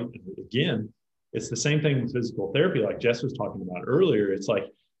kind of like, again, it's the same thing with physical therapy, like Jess was talking about earlier. It's like,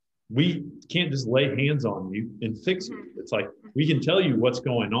 we can't just lay hands on you and fix you. It's like, we can tell you what's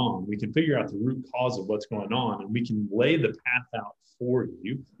going on. We can figure out the root cause of what's going on, and we can lay the path out for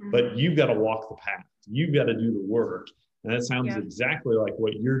you, but you've got to walk the path. You've got to do the work. And that sounds exactly like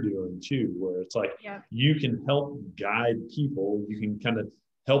what you're doing too, where it's like, you can help guide people. You can kind of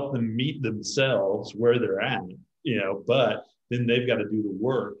help them meet themselves where they're at, but then they've got to do the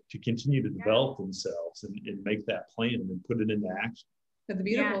work to continue to develop themselves and make that plan and put it into action. But the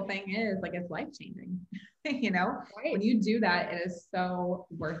beautiful thing is, like, it's life-changing, Right. When you do that, it is so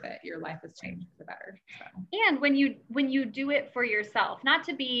worth it. Your life has changed for the better. So. And when you do it for yourself, not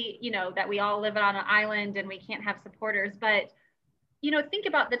to be, that we all live on an island and we can't have supporters, but, think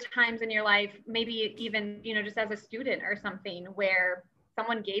about the times in your life, maybe even, just as a student or something, where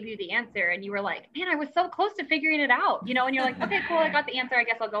someone gave you the answer and you were like, man, I was so close to figuring it out, and you're like, okay, cool, I got the answer, I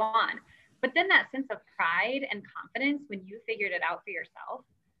guess I'll go on. But then that sense of pride and confidence when you figured it out for yourself,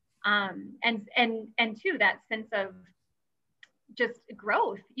 and too, that sense of just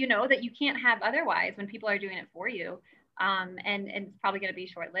growth, that you can't have otherwise when people are doing it for you, and it's probably going to be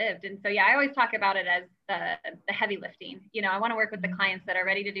short-lived. And so, I always talk about it as the heavy lifting. I want to work with the clients that are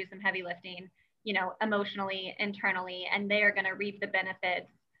ready to do some heavy lifting, emotionally, internally, and they are going to reap the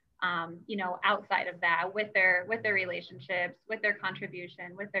benefits outside of that with their relationships, with their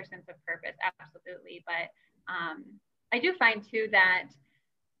contribution, with their sense of purpose. Absolutely. But I do find too that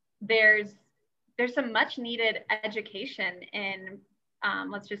there's some much needed education in,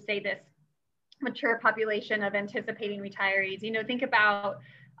 let's just say, this mature population of anticipating retirees. Think about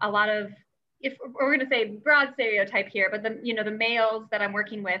a lot of, if we're going to say broad stereotype here, but the males that I'm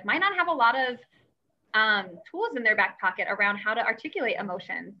working with might not have a lot of tools in their back pocket around how to articulate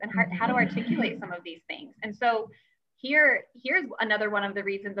emotions and how to articulate some of these things. And so here's another one of the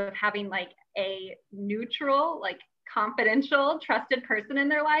reasons of having like a neutral, like confidential, trusted person in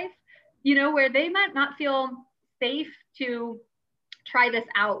their life, where they might not feel safe to try this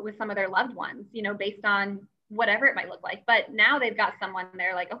out with some of their loved ones, based on whatever it might look like. But now they've got someone,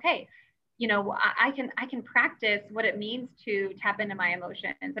 they're like, okay, I can practice what it means to tap into my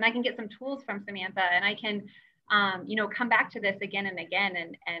emotions, and I can get some tools from Samantha, and I can, come back to this again and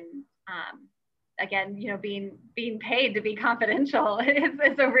again. Again, being paid to be confidential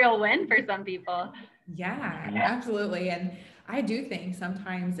is a real win for some people. Yeah, absolutely. And I do think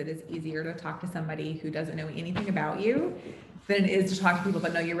sometimes it is easier to talk to somebody who doesn't know anything about you than it is to talk to people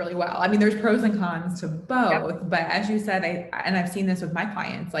that know you really well. I mean, there's pros and cons to both, yep. But as you said, I've seen this with my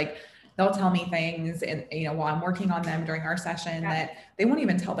clients, like they'll tell me things and, while I'm working on them during our session, yep. that they won't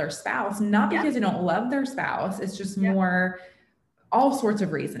even tell their spouse, not because yep. they don't love their spouse. It's just yep. more all sorts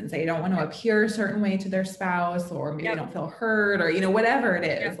of reasons. They don't want to appear a certain way to their spouse, or maybe yep. they don't feel heard, or, whatever it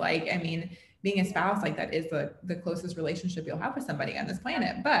is. Yep. Like, I mean, being a spouse like that is the closest relationship you'll have with somebody on this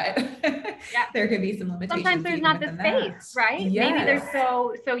planet, but yeah. there could be some limitations. Sometimes there's not the space, right? Yes. Maybe they're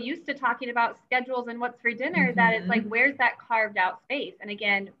so used to talking about schedules and what's for dinner mm-hmm. that it's like, where's that carved out space? And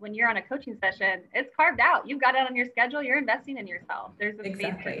again, when you're on a coaching session, it's carved out. You've got it on your schedule. You're investing in yourself. There's a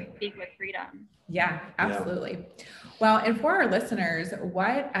exactly. space to speak with freedom. Yeah, absolutely. Yeah. Well, and for our listeners,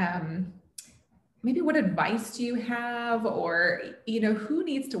 what what advice do you have, or, who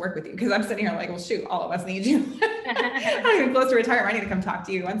needs to work with you? Because I'm sitting here like, well, shoot, all of us need you. I'm even close to retirement. I need to come talk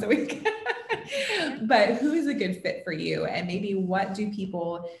to you once a week. But who is a good fit for you? And maybe what do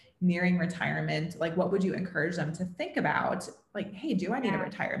people nearing retirement, like what would you encourage them to think about? Like, hey, do I need a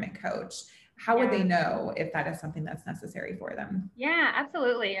retirement coach? How would they know if that is something that's necessary for them? Yeah,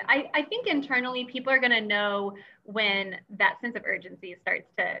 absolutely. I think internally people are going to know when that sense of urgency starts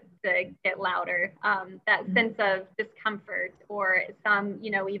to get louder, that mm-hmm. sense of discomfort, or some,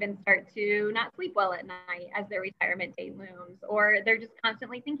 even start to not sleep well at night as their retirement date looms, or they're just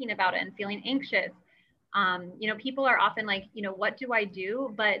constantly thinking about it and feeling anxious. People are often like, what do I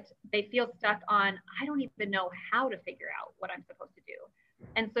do? But they feel stuck on, I don't even know how to figure out what I'm supposed to do.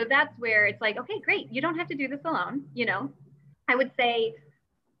 And so that's where it's like, okay, great. You don't have to do this alone. I would say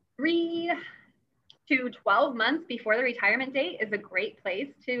 3 to 12 months before the retirement date is a great place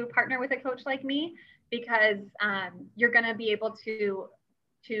to partner with a coach like me, because you're going to be able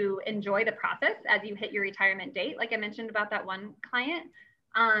to enjoy the process as you hit your retirement date. Like I mentioned about that one client.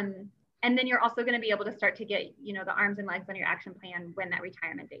 And then you're also going to be able to start to get, the arms and legs on your action plan when that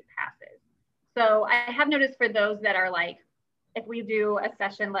retirement date passes. So I have noticed for those that are like, if we do a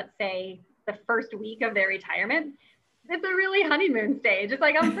session, let's say the first week of their retirement, it's a really honeymoon stage. It's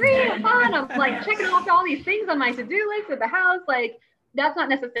like, I'm free, I'm fun. I'm like checking off all these things on my to-do list at the house. Like, that's not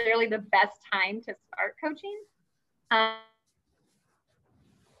necessarily the best time to start coaching.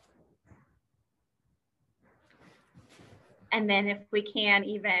 And then if we can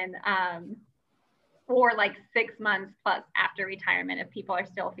even, for like 6 months plus after retirement, if people are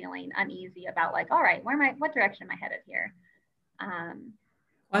still feeling uneasy about like, all right, what direction am I headed here?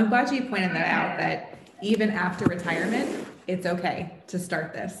 Well, I'm glad you pointed that out, that even after retirement, it's okay to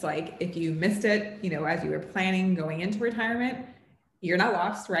start this. Like if you missed it, as you were planning going into retirement, you're not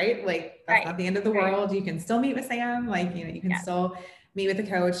lost, right? Like that's not the end of the world. You can still meet with Sam. Like, you can still meet with the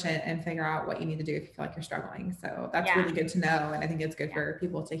coach and figure out what you need to do if you feel like you're struggling. So that's really good to know. And I think it's good for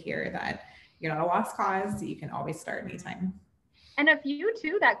people to hear that you're not a lost cause. You can always start anytime. And if you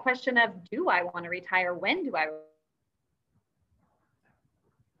too, that question of, do I want to retire? When do I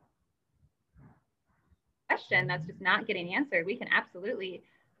question that's just not getting answered, we can absolutely,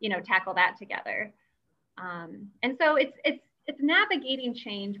 tackle that together. And so it's navigating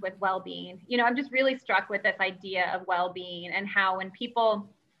change with well-being. I'm just really struck with this idea of well-being, and how when people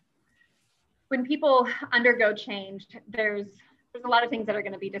undergo change, there's a lot of things that are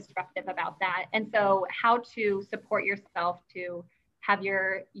going to be disruptive about that. And so how to support yourself to have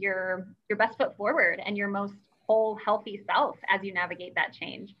your best foot forward and your most whole, healthy self as you navigate that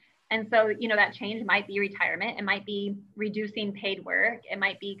change. And so, that change might be retirement. It might be reducing paid work. It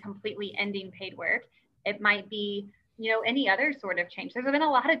might be completely ending paid work. It might be, any other sort of change. There's been a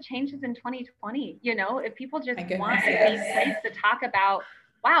lot of changes in 2020. If people just want a safe place to talk about,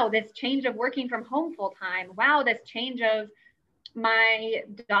 wow, this change of working from home full time. Wow, this change of my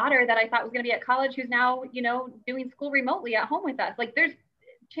daughter that I thought was going to be at college, who's now, doing school remotely at home with us. Like, there's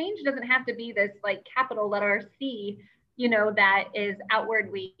change doesn't have to be this like capital letter C, that is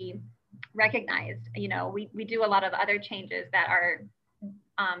outwardly recognized. We do a lot of other changes that are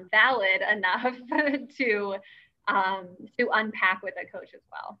valid enough to unpack with a coach as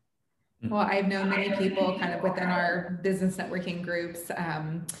well. Well, I've known many people kind of within our business networking groups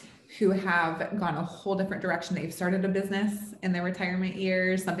who have gone a whole different direction. They've started a business in their retirement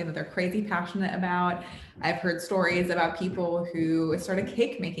years, something that they're crazy passionate about. I've heard stories about people who start a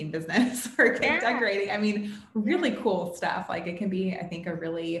cake making business or cake decorating. I mean, really cool stuff. Like, it can be, I think, a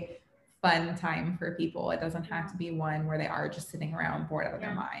really fun time for people. It doesn't have to be one where they are just sitting around bored out of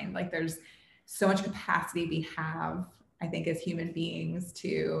their mind. Like there's so much capacity we have, I think, as human beings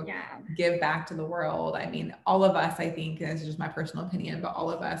to give back to the world. I mean, all of us, I think, and this is just my personal opinion, but all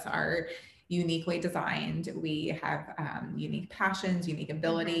of us are uniquely designed. We have unique passions, unique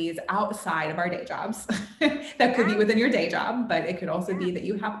abilities outside of our day jobs. That could be within your day job, but it could also be that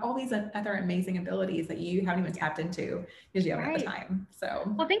you have all these other amazing abilities that you haven't even tapped into because you haven't had the time. So,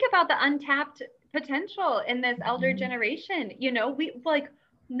 well, think about the untapped potential in this elder generation. You know, we like,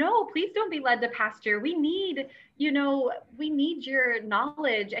 no, please don't be led to pasture. We need, you know, we need your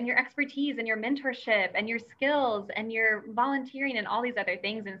knowledge and your expertise and your mentorship and your skills and your volunteering and all these other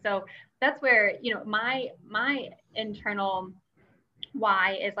things. And so that's where, you know, my internal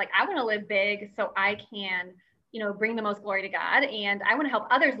why is like, I want to live big so I can, you know, bring the most glory to God. And I want to help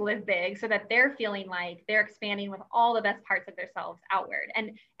others live big so that they're feeling like they're expanding with all the best parts of themselves outward.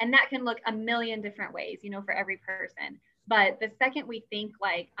 And that can look a million different ways, you know, for every person. But the second we think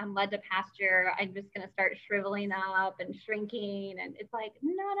like, I'm led to pasture, I'm just going to start shriveling up and shrinking. And it's like,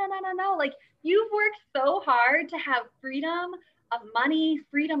 no. Like, you've worked so hard to have freedom of money,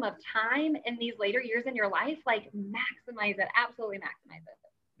 freedom of time in these later years in your life. Like, maximize it, absolutely maximize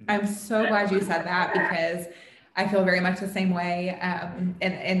it. I'm so glad you said that, because I feel very much the same way.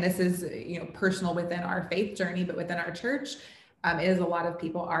 And this is, you know, personal within our faith journey, but within our church, it is a lot of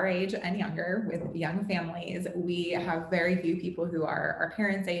people our age and younger with young families. We have very few people who are our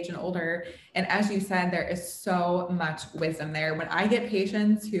parents' age and older. And as you said, there is so much wisdom there. When I get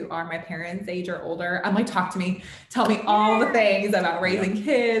patients who are my parents' age or older, I'm like, talk to me, tell me all the things about raising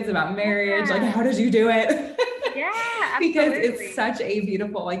kids, about marriage, like, how did you do it? Because it's such a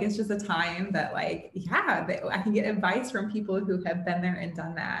beautiful, like, it's just a time that like, I can get advice from people who have been there and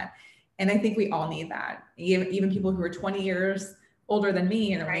done that. And I think we all need that. Even people who are 20 years older than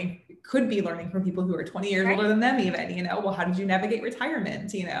me, and could be learning from people who are 20 years older than them even, you know, well, how did you navigate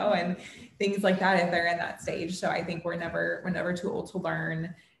retirement, you know, and things like that if they're in that stage. So I think we're never too old to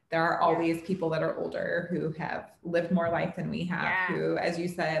learn. There are always people that are older who have lived more life than we have, who, as you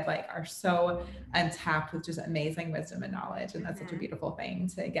said, like, are so untapped with just amazing wisdom and knowledge. And that's such a beautiful thing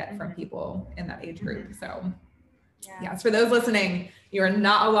to get from people in that age group. So yes, for those listening, you are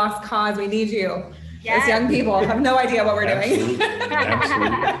not a lost cause. We need you. As young people have no idea what we're doing.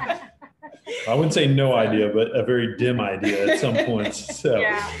 Absolutely. I wouldn't say no idea, but a very dim idea at some points. So,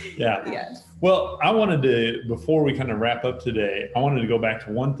 Yes. Well, I wanted to, before we kind of wrap up today, I wanted to go back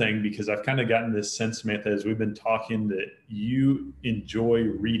to one thing, because I've kind of gotten this sense, Samantha, as we've been talking, that you enjoy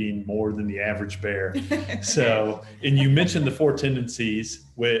reading more than the average bear. So, and you mentioned the 4 tendencies,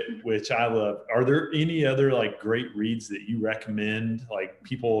 which I love. Are there any other like great reads that you recommend, like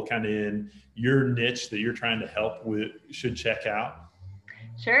people kind of in your niche that you're trying to help with should check out?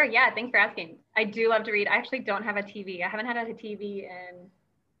 Sure. Yeah. Thanks for asking. I do love to read. I actually don't have a TV. I haven't had a TV in,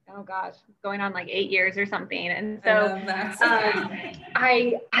 oh gosh, going on like 8 years or something. And so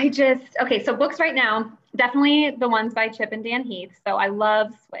okay. So books right now, definitely the ones by Chip and Dan Heath. So I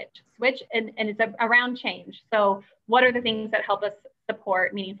love Switch, and it's around change. So what are the things that help us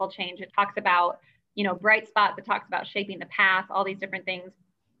support meaningful change? It talks about, you know, bright spots. It talks about shaping the path, all these different things.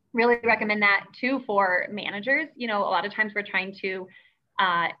 Really recommend that too for managers. You know, a lot of times we're trying to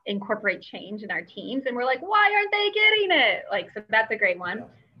incorporate change in our teams, and we're like, why aren't they getting it? Like, so that's a great one.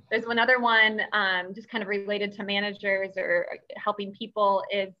 There's another one just kind of related to managers or helping people,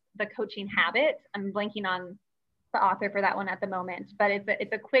 is The Coaching Habit. I'm blanking on the author for that one at the moment, but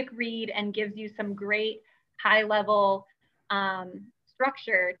it's a quick read and gives you some great high level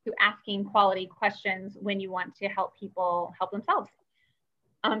structure to asking quality questions when you want to help people help themselves.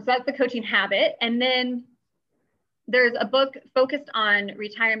 So that's The Coaching Habit. And then there's a book focused on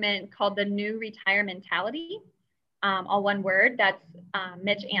retirement called The New Retire Mentality, all one word. That's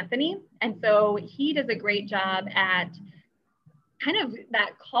Mitch Anthony. And so he does a great job at kind of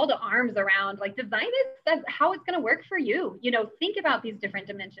that call to arms around like, design it as how it's going to work for you. You know, think about these different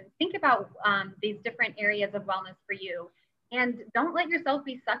dimensions. Think about these different areas of wellness for you. And don't let yourself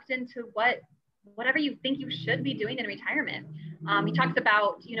be sucked into whatever you think you should be doing in retirement. He talks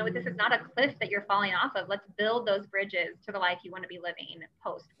about, you know, this is not a cliff that you're falling off of. Let's build those bridges to the life you want to be living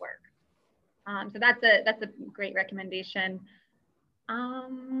post work. So that's a great recommendation.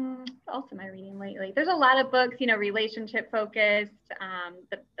 What else am I reading lately? There's a lot of books, you know, relationship focused,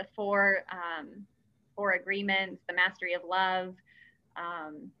 the four agreements, the mastery of love.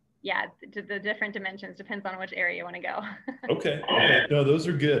 The different dimensions, depends on which area you want to go. Okay. No, those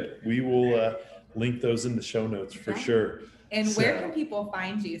are good. We will link those in the show notes for sure. And where can people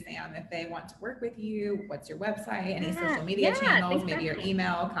find you, Sam, if they want to work with you? What's your website? Any social media channels? Maybe your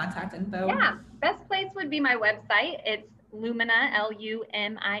email, contact info? Yeah, best place would be my website. It's Lumina, Lumina,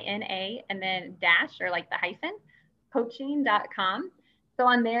 and then dash, or like the hyphen, coaching.com. So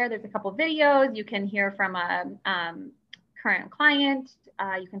on there's a couple videos. You can hear from a current client.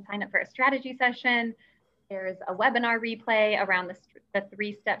 You can sign up for a strategy session. There's a webinar replay around the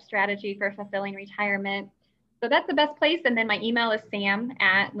 3-step strategy for fulfilling retirement. So that's the best place. And then my email is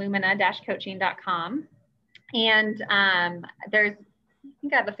sam@lumina-coaching.com. And I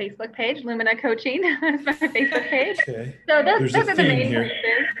think I have a Facebook page, Lumina Coaching. That's my Facebook page. Okay. So those are the main places.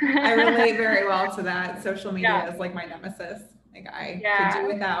 I relate very well to that. Social media is like my nemesis. Like I could do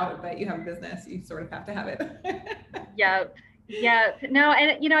without, but you have a business, you sort of have to have it. Yep. No,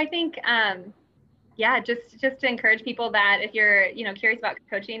 and I think just to encourage people that if you're curious about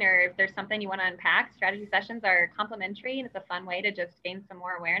coaching, or if there's something you want to unpack, strategy sessions are complimentary, and it's a fun way to just gain some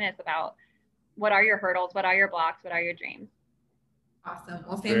more awareness about what are your hurdles, what are your blocks, what are your dreams. Awesome.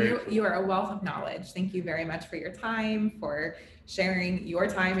 Well, Sam, you are a wealth of knowledge. Thank you very much for your time, for sharing your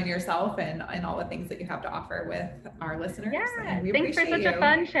time and yourself and all the things that you have to offer with our listeners. Yeah, thanks for such a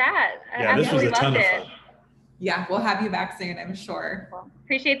fun chat. Yeah, this was a ton of fun. Yeah, we'll have you back soon, I'm sure. Well,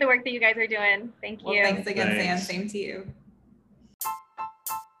 appreciate the work that you guys are doing. Thank you. Well, thanks again, Sam. Same to you.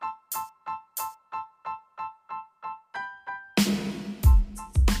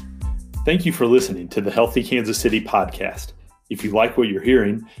 Thank you for listening to the Healthy Kansas City podcast. If you like what you're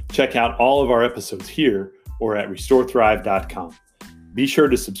hearing, check out all of our episodes here or at restorethrive.com. Be sure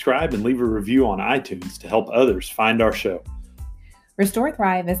to subscribe and leave a review on iTunes to help others find our show. Restore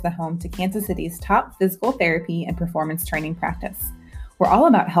Thrive is the home to Kansas City's top physical therapy and performance training practice. We're all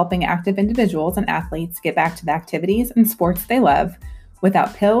about helping active individuals and athletes get back to the activities and sports they love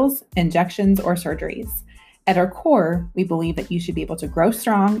without pills, injections, or surgeries. At our core, we believe that you should be able to grow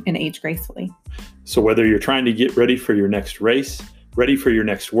strong and age gracefully. So whether you're trying to get ready for your next race, ready for your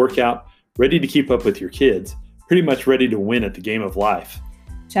next workout, ready to keep up with your kids, pretty much ready to win at the game of life.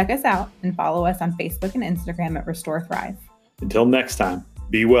 Check us out and follow us on Facebook and Instagram at Restore Thrive. Until next time,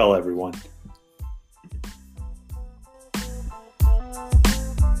 be well, everyone.